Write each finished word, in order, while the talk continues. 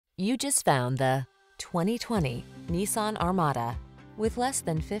You just found the 2020 Nissan Armada. With less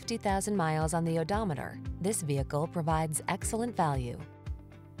than 50,000 miles on the odometer, this vehicle provides excellent value.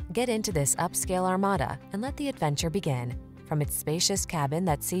 Get into this upscale Armada and let the adventure begin. From its spacious cabin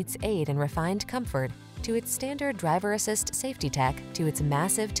that seats 8 in refined comfort, to its standard driver assist safety tech, to its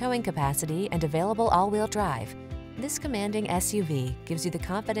massive towing capacity and available all-wheel drive, this commanding SUV gives you the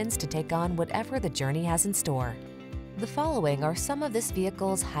confidence to take on whatever the journey has in store. The following are some of this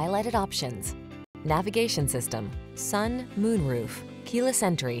vehicle's highlighted options: navigation system, sun, moonroof, keyless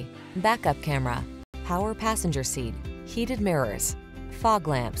entry, backup camera, power passenger seat, heated mirrors, fog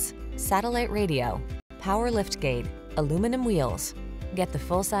lamps, satellite radio, power liftgate, aluminum wheels. Get the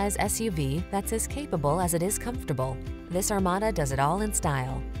full-size SUV that's as capable as it is comfortable. This Armada does it all in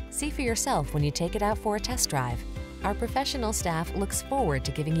style. See for yourself when you take it out for a test drive. Our professional staff looks forward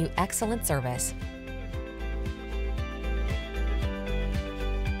to giving you excellent service.